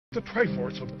The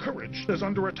Triforce of Courage is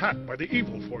under attack by the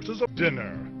evil forces of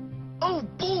dinner. Oh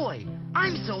boy!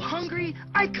 I'm so hungry,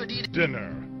 I could eat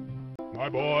Dinner. My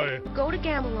boy. Go to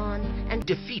Gamelon and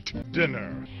defeat.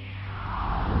 Dinner.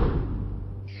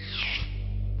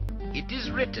 It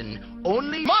is written,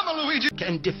 only Mama Luigi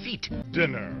can defeat.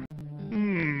 Dinner.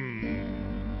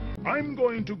 I'm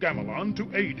going to Gamelon to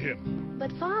aid him.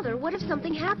 But Father, what if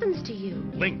something happens to you?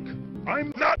 Link,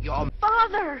 I'm not Your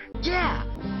Father! yeah,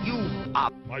 you are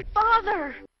my...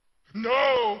 Father!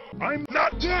 No! I'm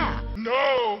not... yeah,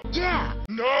 No! yeah,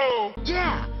 No!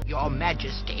 yeah, Your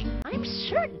Majesty. I'm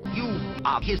certain. You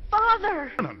are his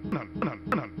Father!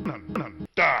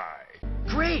 Die!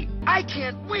 great. I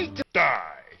can't wait to Die!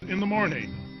 In the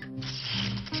morning.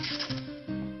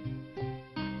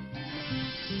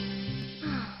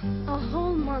 A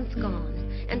whole month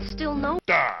gone, and still no...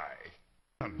 Die!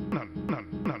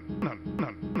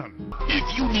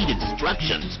 If you need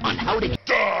instructions on how to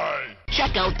Die!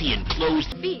 check out the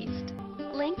enclosed Feast.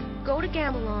 Link, go to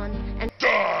Gamelon and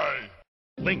Die!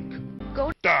 Link,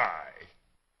 go... die!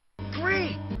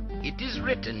 great. It is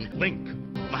written, Link,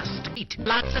 must eat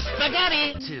lots of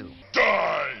spaghetti. too.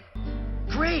 die!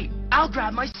 Great. I'll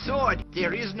grab my sword.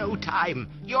 There is no time.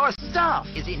 Your stuff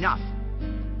is enough.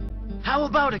 How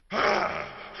about a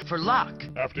for luck?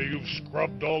 After you've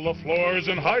scrubbed all the floors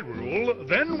in Hyrule,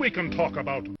 then we can talk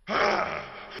about...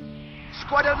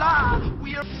 Squadala,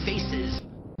 we're faces.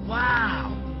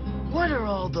 Wow. What are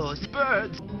all those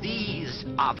birds? These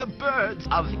are the birds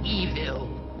of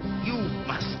evil. You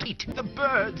must eat the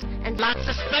birds and Lots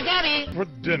of spaghetti. For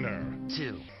dinner.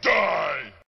 too.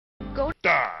 Die! go...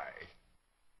 Die!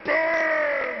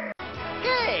 Burn!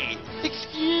 Hey,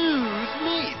 excuse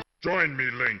me. Join me,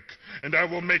 Link, and I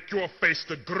will make your face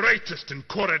the greatest in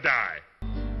Koredai.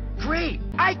 Great.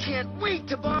 I can't wait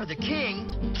to bar the king.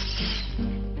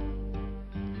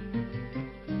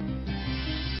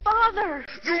 Father!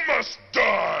 You must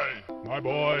die! My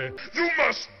boy, you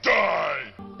must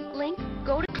die! Link,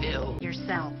 go to... Kill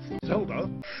yourself. Zelda,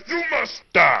 you must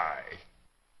die!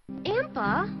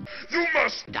 Impa, You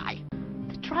must die.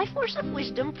 the Triforce of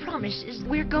Wisdom promises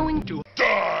we're going to...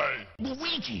 die!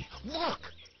 Luigi, look.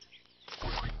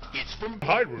 It's from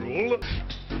Hyrule,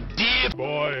 dear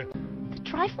boy, The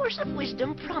Triforce of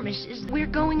Wisdom promises we're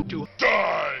going to...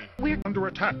 die! We're... Under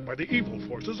attack by the evil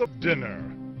forces of dinner.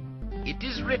 It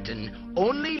is written,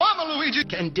 only Mama Luigi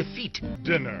can defeat.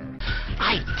 Dinner.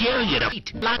 I dare you to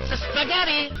Eat. lots of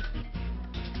spaghetti.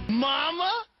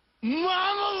 Mama?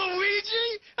 Mama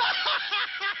Luigi?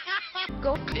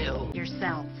 Go... Kill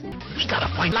yourself. We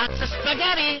gotta find lots of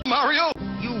spaghetti. Mario.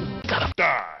 You Gotta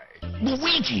Die!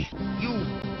 Luigi. You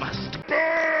must.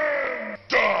 Burn!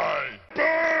 Die!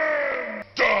 Burn!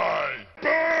 Die!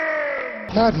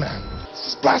 Burn! Madman! This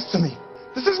is blasphemy!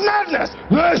 This is madness!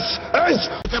 This is...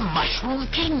 The Mushroom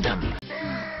Kingdom.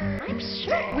 I'm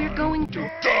sure we're going to...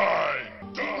 Die!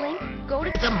 Link, go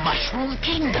to... The Mushroom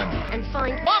Kingdom. and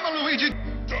find... Mama Luigi.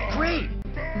 Great.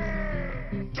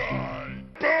 Die!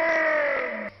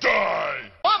 Burn!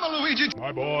 Die! Mama Luigi.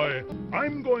 My boy,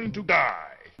 I'm going to die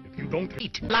if you don't...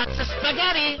 Eat. Lots of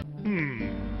spaghetti.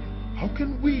 How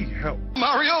can we help?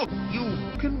 Mario. You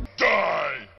Can die!